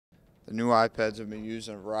The new iPads have been used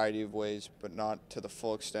in a variety of ways, but not to the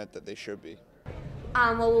full extent that they should be.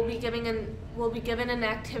 Well, we'll be given an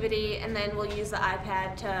activity, and then we'll use the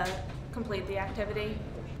iPad to complete the activity.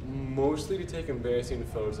 Mostly to take embarrassing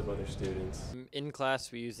photos of other students. In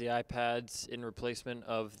class, we use the iPads in replacement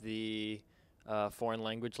of the foreign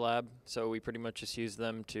language lab, so we pretty much just use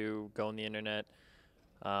them to go on the internet,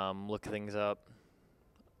 look things up,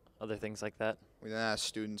 other things like that. We then asked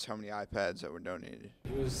students how many iPads that were donated.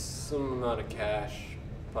 It was some amount of cash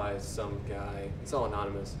by some guy. It's all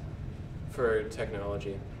anonymous for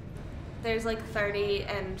technology. There's like 30,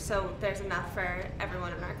 and so there's enough for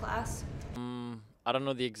everyone in our class. I don't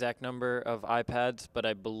know the exact number of iPads, but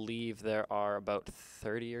I believe there are about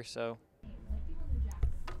 30 or so.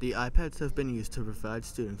 The iPads have been used to provide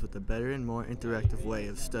students with a better and more interactive way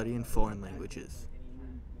of studying foreign languages.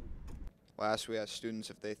 Last, we asked students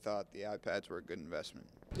if they thought the iPads were a good investment.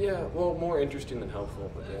 Yeah, well, more interesting than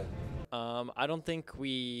helpful, but yeah. I don't think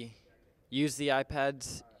we use the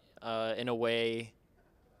iPads in a way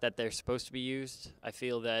that they're supposed to be used. I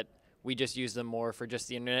feel that we just use them more for just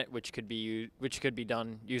the internet, which could be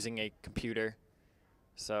done using a computer.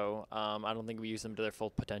 So I don't think we use them to their full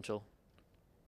potential.